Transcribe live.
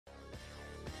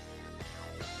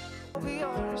be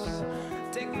yours.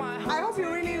 Take my hand. I hope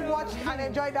you really watched and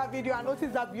enjoyed that video and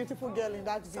noticed that beautiful girl in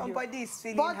that video. Somebody is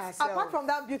feeling but herself. Apart from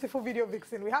that beautiful video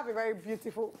vixen, we have a very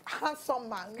beautiful, handsome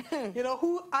man, you know,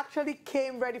 who actually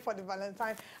came ready for the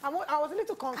Valentine. I was a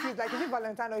little confused, like, is it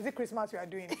Valentine or is it Christmas we are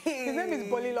doing? His name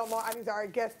is Bollylomo and he's our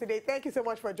guest today. Thank you so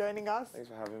much for joining us. Thanks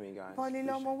for having me, guys.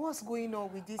 Bollylomo, what's going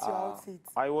on with this, your outfit?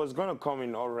 I was going to come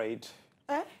in all right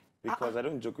Eh? because I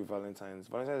don't joke with Valentine's.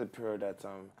 Valentine's is a period that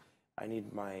I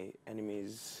need my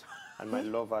enemies and my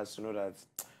lovers to know that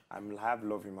I have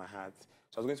love in my heart.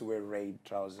 So I was going to wear red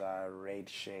trouser, red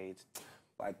shades.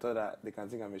 But I thought that they can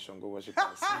think I'm a Shango worshiper.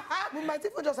 We might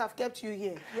even just have kept you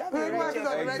here. You have a We might red just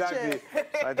have chair. Exactly.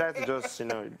 So I tried to just, you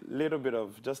know, little bit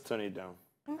of, just turn it down.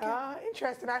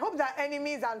 Interesting. I hope that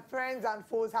enemies and friends and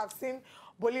foes have seen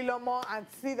Bollylomo and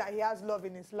see that he has love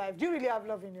in his life. Do you really have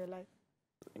love in your life?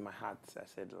 In my heart, I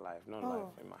said life, not life,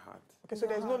 in my heart. Okay, so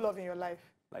there's no love in your life?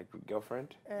 Like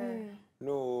girlfriend?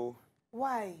 No.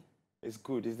 Why? It's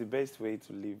good. It's the best way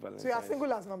to live Valentine's. So you are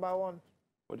single as number one?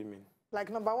 What do you mean? Like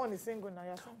number one is single now,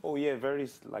 you're single. Oh yeah, very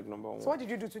like number one. So what did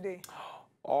you do today?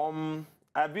 I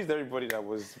abused everybody that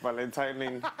was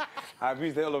Valentining. I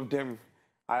abused all of them.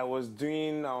 I was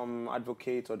doing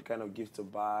advocate or the kind of gifts to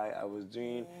buy. I was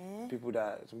doing some people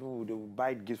they will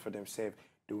buy gifts for themselves.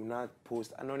 They will not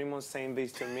post anonymous saying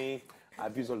this to me. I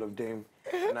abused all of them.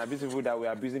 And I abused people that were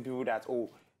abusing people that,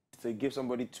 to give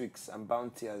somebody Twix and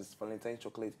Bounty as Valentine's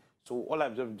chocolate. So all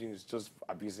I'm just doing is just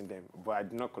abusing them, but I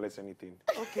did not collect anything.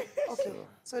 Okay.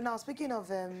 So now, speaking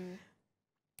of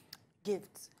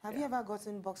gifts, have you ever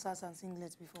gotten boxers and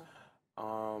singlets before?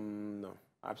 No,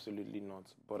 absolutely not.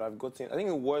 But I've gotten, I think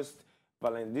the worst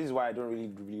Valentine, this is why I don't really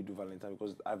do Valentine,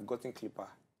 because I've gotten clipper.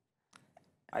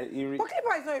 But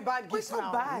clipper is not a bad gift. It's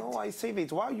not bad. No, I save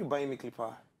it. Why are you buying me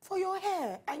clipper? For your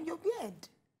hair and your beard.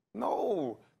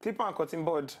 No, clipper and cutting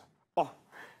board. Oh,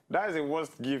 that is the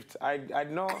worst gift. I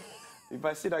know if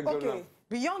I see that girl now.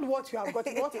 Beyond what you have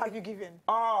gotten, what have you given?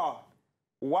 Oh,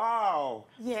 wow.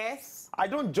 Yes. I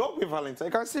don't joke with Valentine.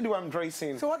 I can see the way I'm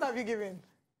dressing. So what have you given?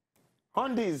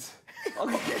 Undies.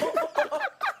 Okay.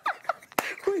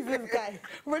 Who is this guy?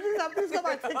 Melissa, please come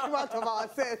and take him out of our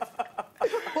set.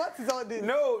 What is all this?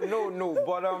 No.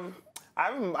 But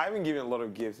I haven't given a lot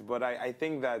of gifts, but I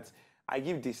think that I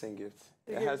give decent gifts.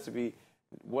 It has to be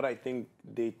what I think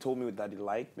they told me that they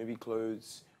like, maybe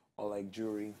clothes or like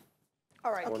jewelry.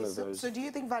 All right. Okay, so do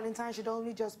you think Valentine should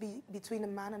only just be between a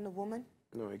man and a woman?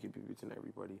 No, it could be between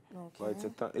everybody. Okay.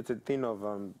 But it's a thing of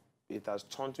it has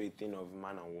turned to a thing of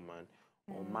man and woman,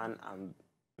 or man and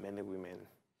men and women.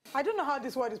 I don't know how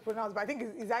this word is pronounced, but I think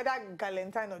it's either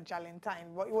Galentine or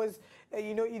Jalentine. But it was,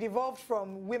 you know, it evolved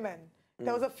from women.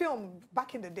 There was a film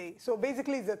back in the day. So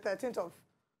basically, it's the 13th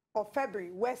of February,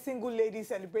 where single ladies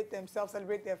celebrate themselves,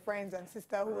 celebrate their friends and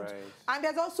sisterhood. Right. And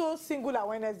there's also Single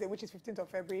Awareness Day, which is 15th of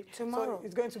February. Tomorrow. So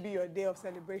it's going to be your day of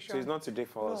celebration. So it's not today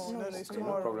for us? No, it's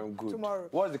tomorrow. No problem, good. Tomorrow.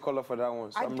 What's the color for that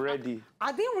one? So I'm ready.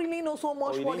 I didn't really know so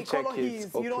much you what the didn't color check it.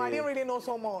 is. You know, I Okay. didn't really know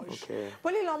so much. Okay.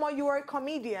 Bollylomo, you are a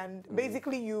comedian.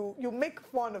 Basically, you make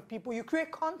fun of people. You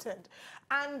create content.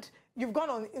 And you've gone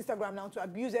on Instagram now to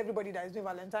abuse everybody that is doing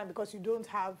Valentine because you don't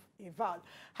have a Val.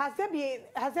 Has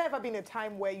there ever been a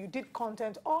time where you did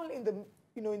content all in the,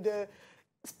 you know, in the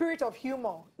spirit of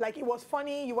humor? Like it was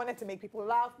funny, you wanted to make people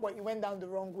laugh, but you went down the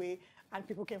wrong way and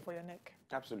people came for your neck?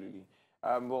 Absolutely.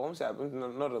 Well, honestly,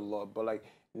 not a lot, but like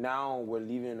now we're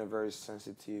living in a very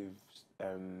sensitive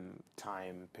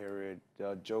time period. There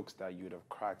are jokes that you would have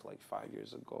cracked like 5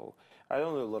 years ago. I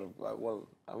don't know a lot of, well,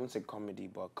 I wouldn't say comedy,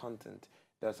 but content.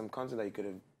 There's some content that you could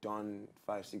have done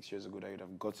 5, 6 years ago that you'd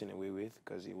have gotten away with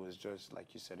because it was just,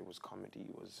 like you said, it was comedy.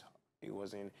 It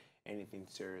wasn't anything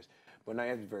serious. But now you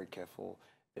have to be very careful.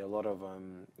 There are a lot of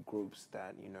groups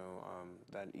that, you know,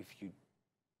 that if you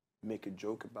make a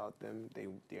joke about them,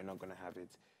 they're not going to have it.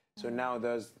 So now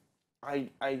there's,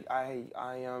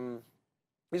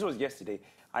 this was yesterday.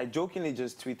 I jokingly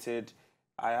just tweeted,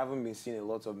 I haven't been seeing a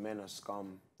lot of men or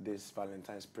scum this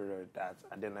Valentine's period,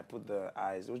 and then I put the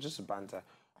eyes. It was just a banter,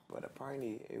 but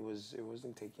apparently it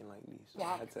wasn't taken lightly. So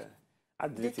Wow. I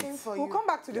delete it. We'll come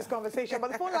back to this conversation,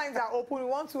 but the phone lines are open. We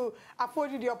want to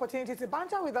afford you the opportunity to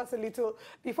banter with us a little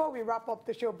before we wrap up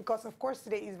the show, because of course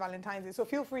today is Valentine's Day. So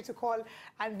feel free to call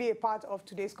and be a part of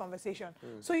today's conversation.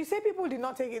 So you say people did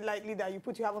not take it lightly that you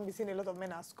haven't been seeing a lot of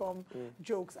men as scum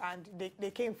jokes, and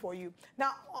they came for you.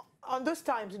 Now, on those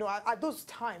times, you know, at those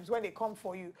times when they come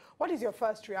for you, what is your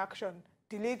first reaction?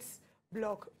 Delete,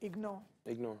 block, ignore?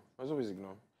 Ignore. I always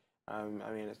ignore. I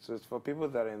mean, it's for people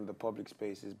that are in the public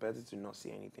space, it's better to not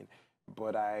see anything.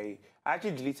 But I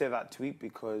actually deleted that tweet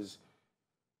because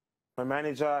my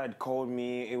manager had called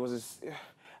me.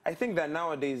 I think that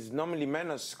nowadays, normally men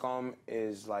are scum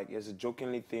is like, is a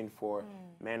jokingly thing for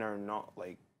men are not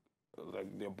like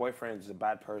your boyfriend is a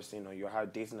bad person or you're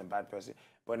dating a bad person.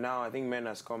 But now I think men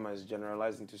are scum has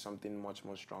generalized into something much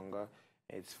more stronger.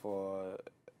 It's for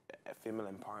female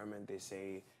empowerment, they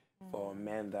say, for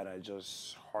men that are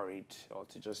just horrid, or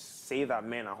to just say that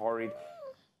men are horrid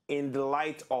in the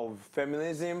light of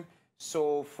feminism.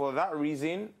 So for that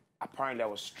reason, apparently I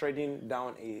was treading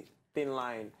down a thin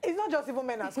line. It's not just even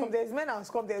men as scum. There's men as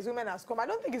scum, there's women as scum. I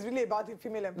don't think it's really about the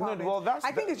female empowerment. No, well,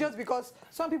 I think it's just because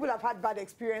some people have had bad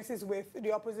experiences with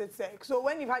the opposite sex. So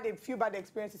when you've had a few bad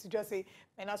experiences, you just say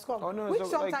men are scum. Oh, no, which so,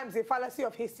 sometimes is a fallacy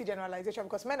of hasty generalization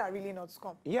because men are really not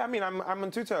scum. Yeah, I mean, I'm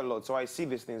on Twitter a lot, so I see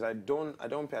these things. I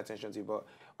don't pay attention to it, but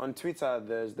on Twitter,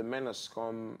 there's the men are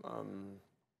scum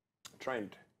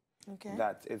trend. Okay.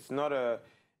 That it's not a,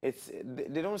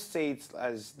 they don't say it's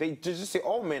as, they just say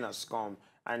all men are scum.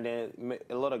 And then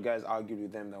a lot of guys argued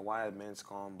with them that why are men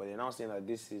scum, but they're now saying that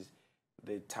this is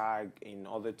the tag in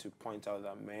order to point out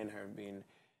that men have been,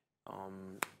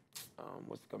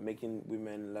 what's it called, making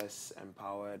women less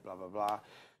empowered, blah, blah, blah.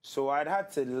 So I'd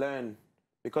had to learn,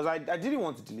 because I didn't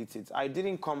want to delete it. I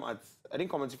didn't come at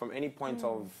it from any point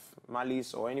of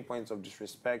malice or any point of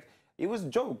disrespect. It was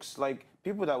jokes, like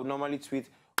people that would normally tweet,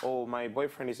 oh, my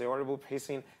boyfriend is a horrible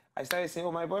person. I started saying,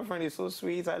 oh, my boyfriend is so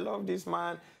sweet, I love this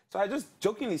man. So I just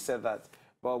jokingly said that.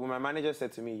 But when my manager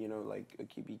said to me, you know, like,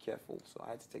 okay, be careful. So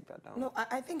I had to take that down. No,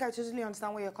 I think I totally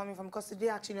understand where you're coming from, because today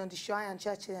actually on the show and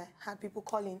church had people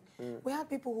calling. We had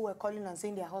people who were calling and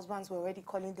saying their husbands were already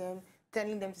calling them,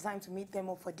 telling them it's time to meet them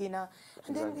up for dinner.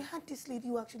 And then we had this lady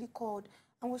who actually called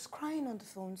and was crying on the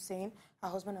phone saying her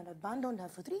husband had abandoned her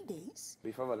for 3 days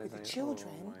before Valentine, with the children,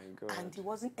 oh my God, and he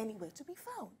wasn't anywhere to be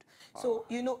found. So,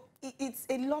 you know, it's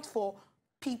a lot for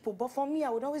people. But for me, I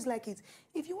would always like it.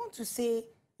 If you want to say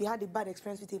you had a bad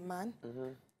experience with a man,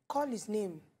 call his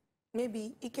name.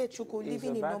 Maybe Ike Chuku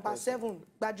living in number 7,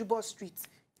 Bajubo Street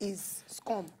is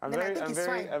scum. I'm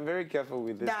very careful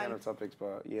with this kind of topics,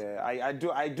 but yeah, I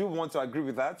do want to agree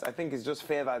with that. I think it's just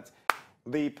fair that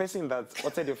the person that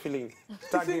hurted your feeling,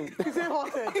 tag him. You say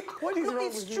hurted. What is wrong with you?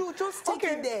 It's true. Just take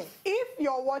it there. If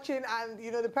you're watching and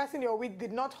you know the person you're with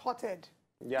did not hurted,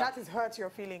 yeah, that is hurt your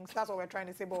feelings. That's what we're trying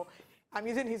to say. But I'm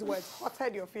using his words,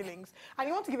 hurted your feelings. And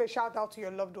you want to give a shout out to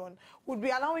your loved one, would be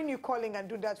allowing you calling and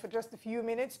do that for just a few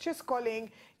minutes. Just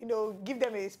calling, you know, give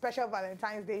them a special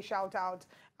Valentine's Day shout out.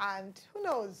 And who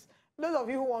knows, those of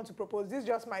you who want to propose, this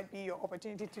just might be your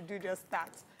opportunity to do just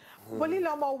that.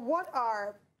 Bollylomo, what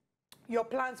are your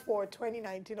plans for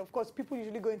 2019? Of course, people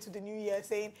usually go into the new year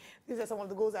saying, these are some of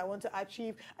the goals I want to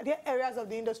achieve. Are there areas of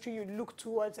the industry you look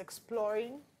towards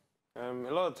exploring? A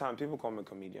lot of time, people call me a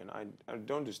comedian. I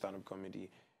don't do stand-up comedy.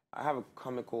 I have a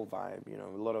comical vibe, you know,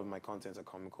 a lot of my contents are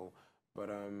comical. But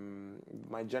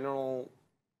my general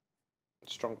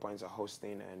strong points are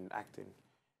hosting and acting.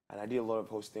 And I did a lot of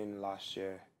hosting last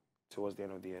year, towards the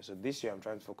end of the year. So this year, I'm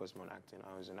trying to focus more on acting.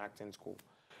 I was in acting school,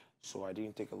 so I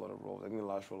didn't take a lot of roles. I think the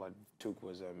last role I took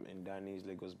was in Danny's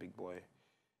Lagos Big Boy.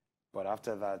 But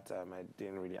after that, I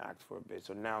didn't really act for a bit.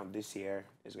 So now, this year,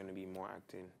 is going to be more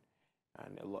acting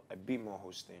and a bit more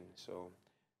hosting. So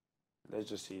let's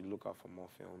just see, look out for more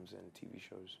films and TV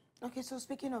shows. Okay, so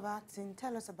speaking of acting,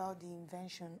 tell us about the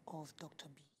invention of Dr.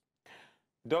 B.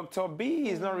 Dr. B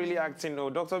is not really acting, no.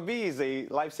 Dr. B is a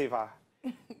lifesaver.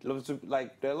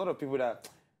 Like, there are a lot of people that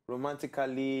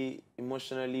romantically,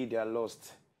 emotionally, they are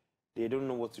lost. They don't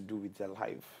know what to do with their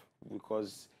life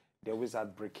because they're always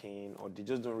heartbreaking or they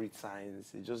just don't read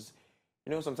signs. They just,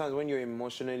 you know, sometimes when you're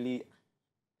emotionally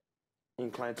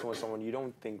inclined towards someone, you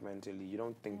don't think mentally, you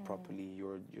don't think properly,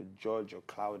 you're judged, you're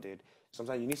clouded.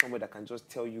 Sometimes you need someone that can just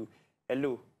tell you,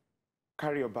 hello,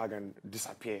 carry your bag and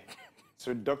disappear.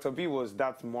 So Dr. B was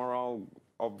that moral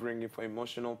upbringing for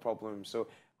emotional problems. So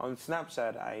on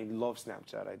Snapchat, I love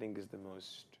Snapchat. I think it's the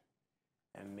most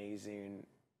amazing,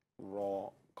 raw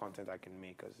content I can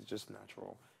make because it's just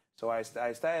natural. So I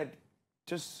started,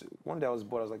 just one day I was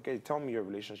bored. I was like, hey, tell me your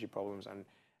relationship problems. And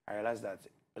I realized that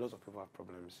a lot of people have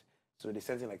problems. So they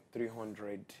sent in like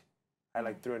 300, I had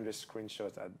like 300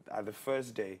 screenshots at the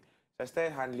first day. So I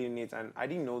started handling it and I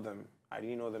didn't know them. I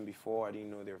didn't know them before. I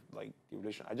didn't know their like the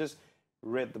relation. I just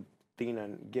read the thing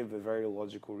and gave a very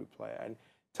logical reply. And it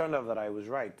turned out that I was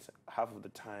right half of the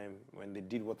time when they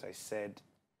did what I said.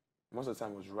 Most of the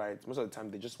time I was right. Most of the time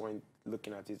they just weren't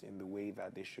looking at it in the way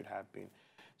that they should have been.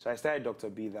 So I started Dr.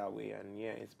 B that way, and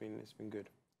yeah, it's been good.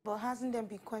 But hasn't there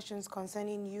been questions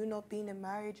concerning you not being a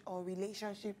marriage or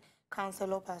relationship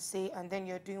counselor per se, and then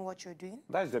you're doing what you're doing?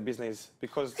 That's the business,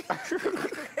 because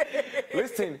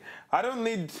listen, I don't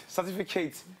need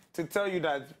certificates to tell you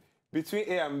that between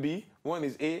A and B, one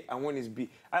is A and one is B.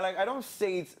 I don't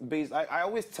say it based. I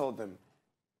always tell them,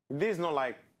 this is not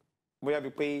like where we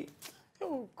pay.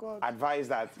 Oh God. Advise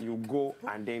that you go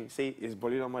and then say it's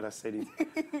Bollylomo that said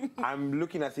it. I'm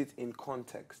looking at it in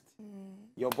context.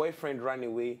 Your boyfriend ran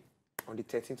away on the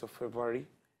 13th of February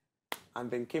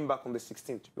and then came back on the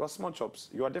 16th. You are small chops.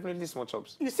 You are definitely small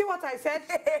chops. You see what I said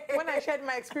when I shared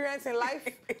my experience in life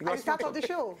at the start of the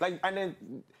show? Like, and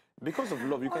then because of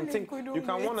love, you can think, you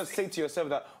can want to say to yourself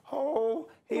that, oh,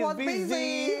 he's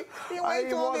busy. He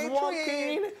was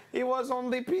walking. He was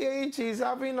on the PH. He's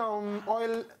having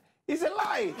oil. It's a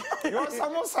lie. You want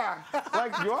samosa.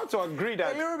 Like, you have to agree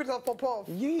that. A little bit of pop-off.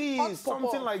 Yes,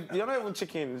 something like, you're not even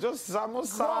chicken. Just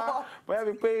samosa. Where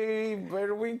we pay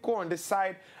Winkle on the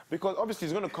side. Because obviously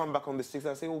he's going to come back on the 6th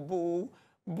and say, oh,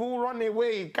 boo, run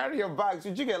away. Carry your bags.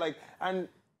 Did you get like, and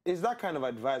it's that kind of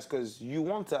advice because you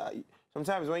want to,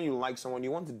 sometimes when you like someone,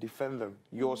 you want to defend them.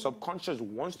 Your subconscious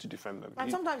wants to defend them. And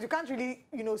sometimes you can't really,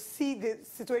 see the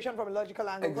situation from a logical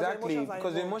angle. Exactly,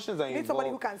 because the emotions are involved. You need somebody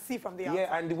who can see from the outside.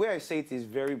 Yeah, and the way I say it is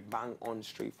very bang on,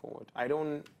 straightforward. I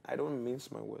don't mince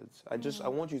my words. I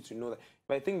want you to know that.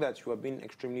 But I think that you are being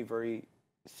extremely very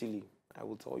silly. I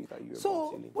will tell you that you are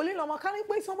so, silly. Bollylomo, can it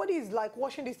be somebody is like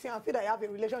watching this thing and feel that you have a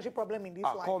relationship problem in this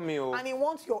life? Call me. And he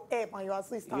wants your help and your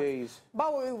assistance. Yes.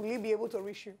 How will he be able to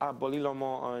reach you?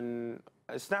 Bollylomo on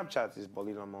Snapchat is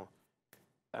Bollylomo.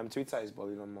 Twitter is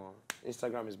Bollylomo.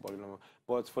 Instagram is Bollylomo.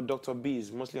 But for Dr. B,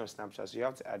 it's mostly on Snapchat, so you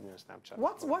have to add me on Snapchat.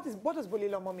 What does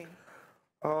Bollylomo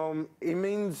mean? It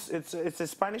means it's a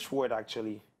Spanish word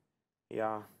actually.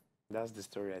 Yeah, that's the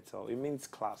story I tell. It means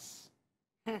class.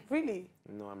 Really?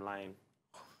 No, I'm lying.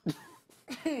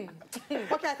 Okay,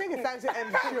 I think it's time to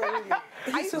end the show,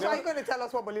 really. Are you going to tell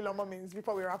us what Bollylomo means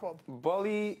before we wrap up?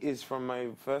 Bolly is from my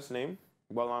first name,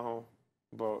 Bollylomo,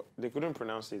 but they couldn't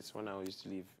pronounce it when I used to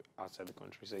live outside the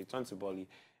country, so it turned to Bolly.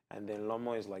 And then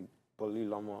Lomo is like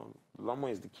Bollylomo.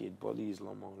 Lomo is the kid, Bolly is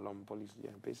Lomo. Bolly is, yeah,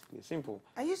 basically. Simple.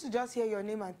 I used to just hear your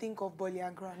name and think of Bolly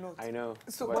and Granot. I know.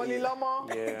 So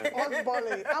Bollylomo, yeah. What's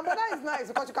Bolly? And but that is nice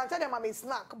because you can tell them I'm a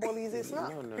snack. Bolly is a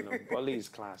snack. No. Bolly is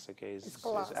class, okay? It's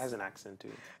class. It has an accent to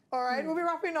it. All right, we'll be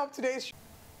wrapping up today's show.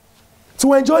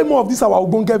 To enjoy more of these our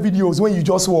Ogbonge videos when you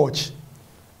just watch,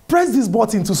 press this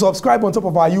button to subscribe on top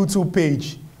of our YouTube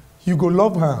page. You go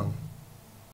love am.